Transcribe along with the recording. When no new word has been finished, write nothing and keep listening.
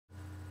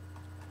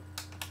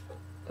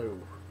Oh.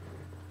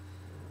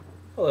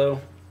 Hello.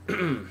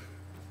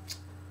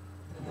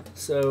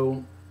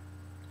 So,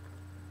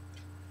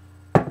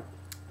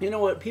 you know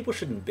what? People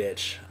shouldn't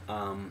bitch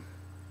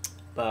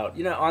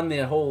about, on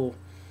the whole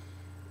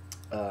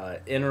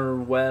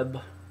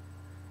interweb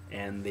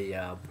and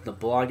the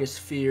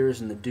blogospheres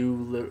and the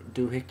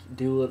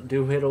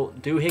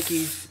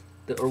doohickeys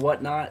or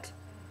whatnot.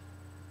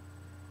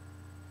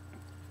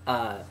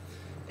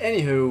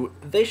 Anywho,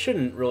 they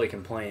shouldn't really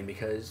complain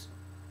because,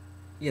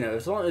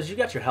 as long as you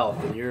got your health,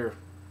 then you're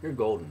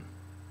golden.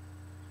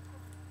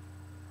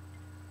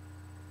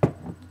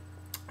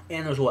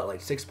 And there's what,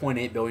 like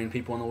 6.8 billion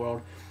people in the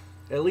world?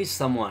 At least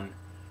someone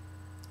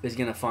is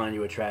going to find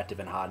you attractive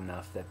and hot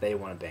enough that they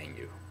want to bang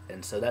you.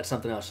 And so that's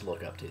something else to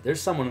look up to.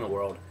 There's someone in the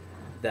world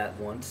that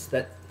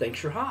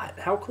thinks you're hot.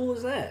 How cool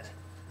is that?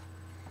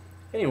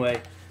 Anyway,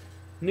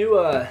 new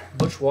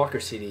Butch Walker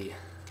CD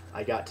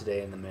I got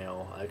today in the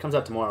mail. It comes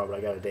out tomorrow, but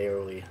I got it a day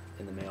early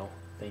in the mail.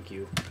 Thank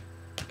you,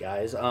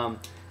 guys. And I'm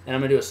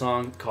going to do a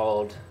song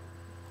called...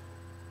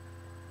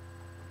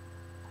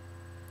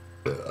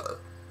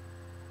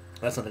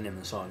 That's not the name of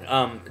the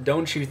song.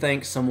 Don't You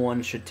Think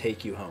Someone Should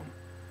Take You Home?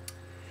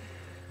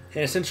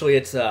 And essentially,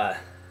 it's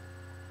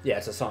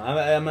it's a song.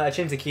 I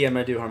changed the key. I'm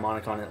gonna do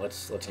harmonic on it.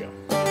 Let's go.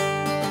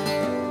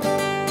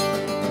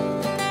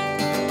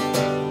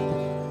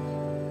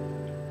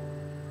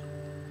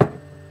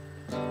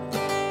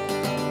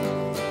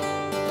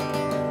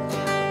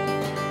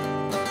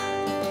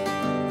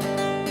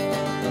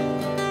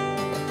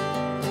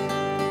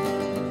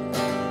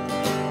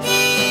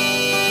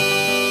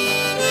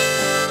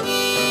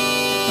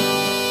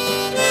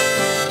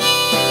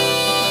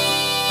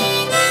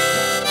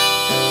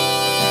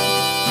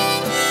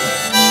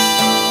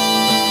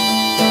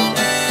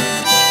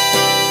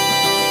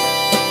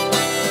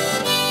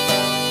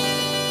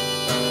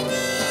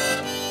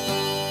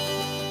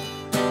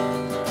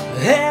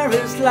 Hair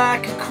is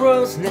like a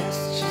crow's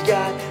nest, she's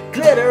got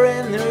glitter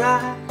in her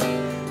eye.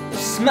 Her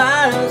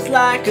smile's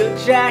like a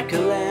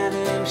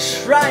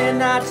jack-o'-lantern, trying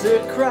not to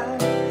cry.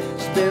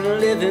 She's been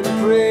living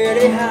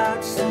pretty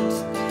hard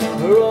since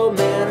her old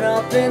man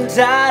up and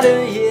died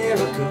a year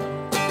ago.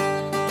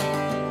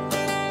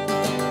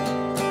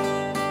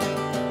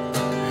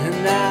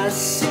 And I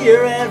see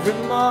her every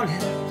morning,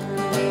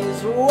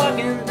 she's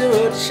walking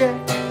through a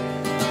check.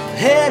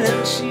 Head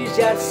and she's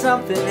got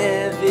something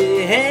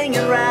heavy hanging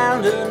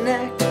around her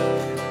neck.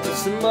 Put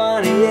some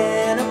money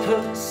in her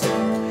purse,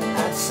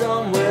 hide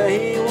somewhere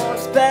he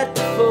won't bet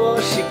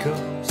before she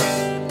goes.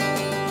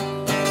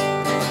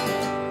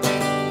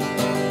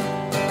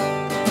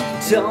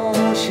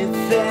 Don't you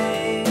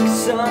think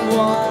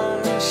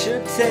someone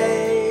should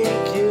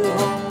take you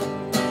home?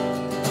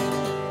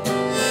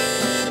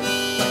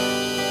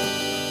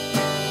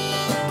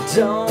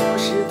 Don't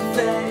you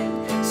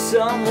think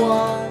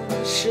someone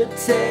should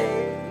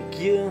take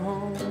you home?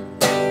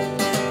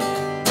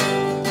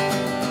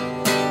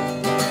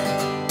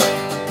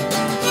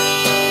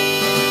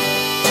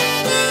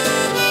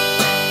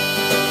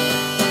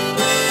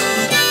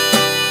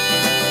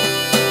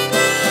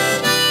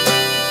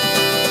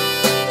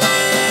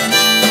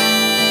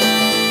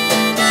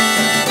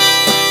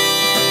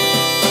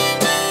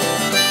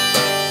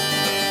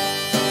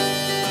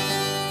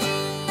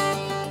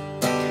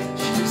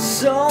 She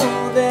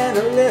sold in a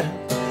little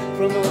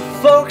from the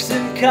folks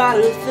in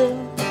Cartersville.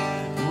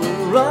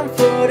 We'll run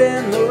for it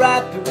in the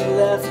right, but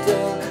left a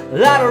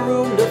lot of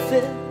room to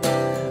fill.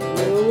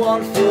 With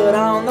 1 foot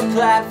on the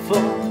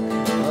platform,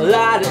 a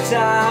lot of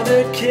time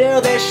to kill,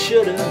 they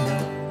should've known.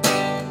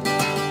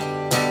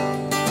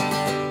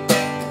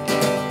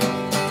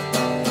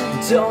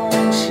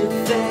 Don't you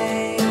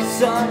think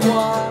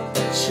someone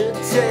should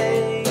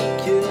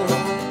take you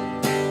home?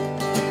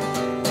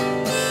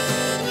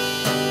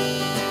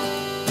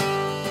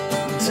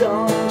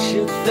 Don't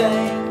you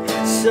think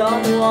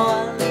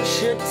someone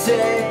should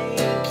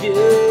take you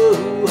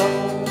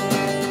home?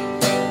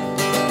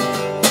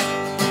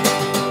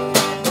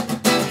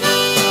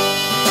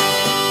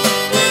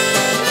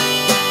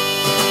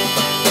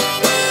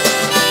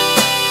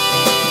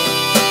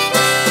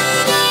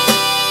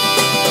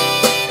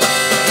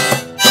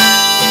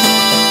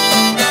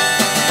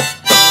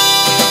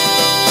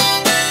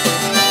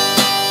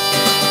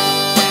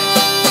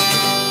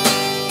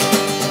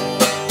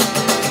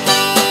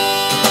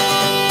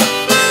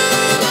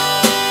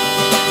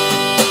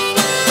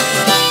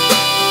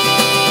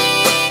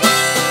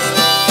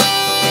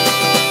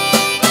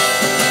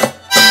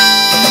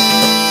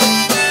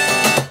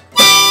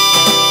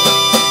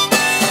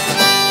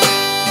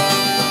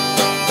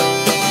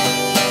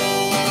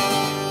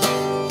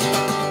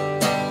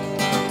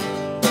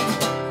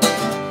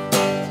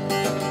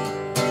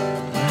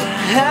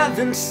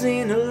 Haven't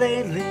seen her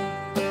lately,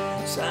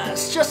 so I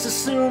just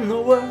assume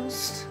the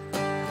worst.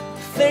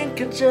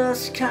 Think I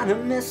just kinda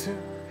miss her,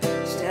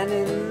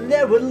 standing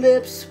there with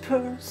lips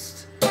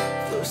pursed.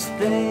 First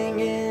thing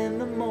in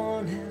the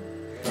morning,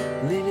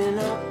 leaning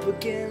up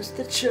against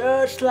the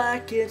church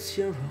like it's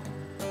your own.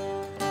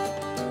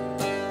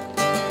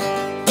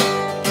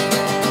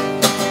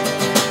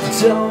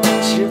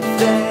 Don't you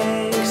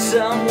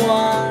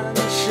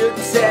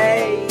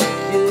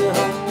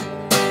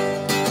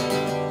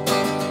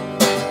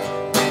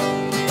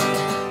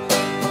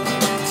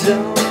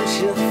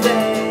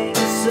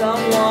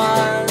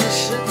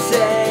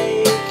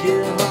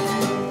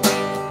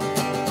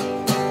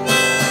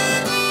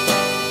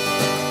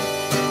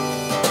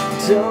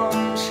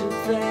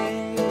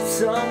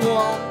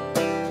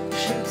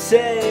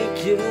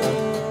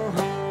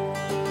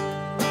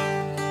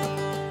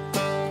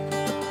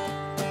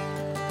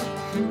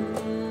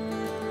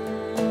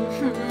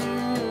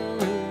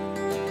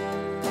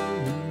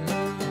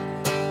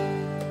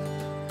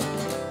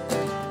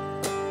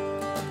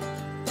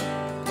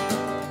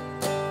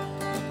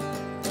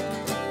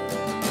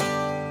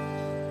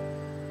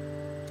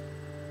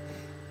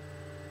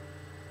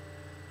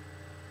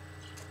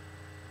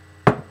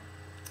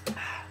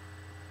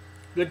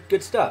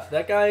Good stuff.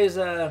 That guy is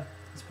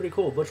he's pretty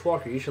cool. Butch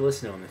Walker. You should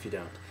listen to him if you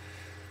don't.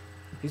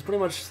 He's pretty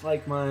much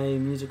like my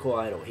musical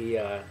idol.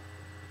 I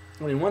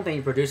mean, one thing,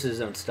 he produces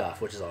his own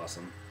stuff, which is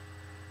awesome.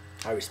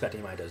 I respect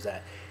anybody who does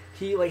that.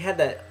 He like had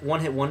that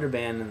one-hit wonder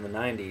band in the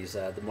 '90s,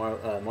 the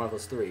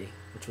Marvelous Three,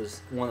 which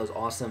was one of those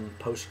awesome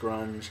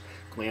post-grunge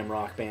glam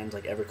rock bands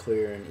like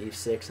Everclear and Eve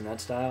Six and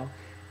that style.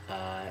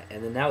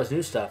 And then now his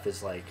new stuff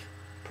is like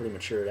pretty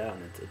matured out,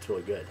 and it's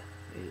really good.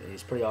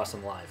 He's pretty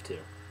awesome live too.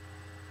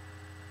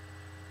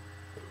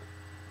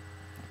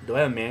 Do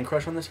I have a man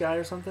crush on this guy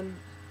or something?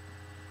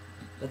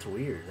 That's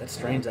weird. That's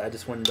strange. I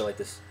just went into like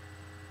this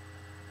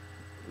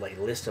like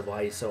list of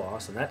why he's so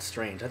awesome. That's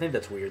strange. I think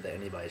that's weird that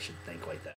anybody should think like that.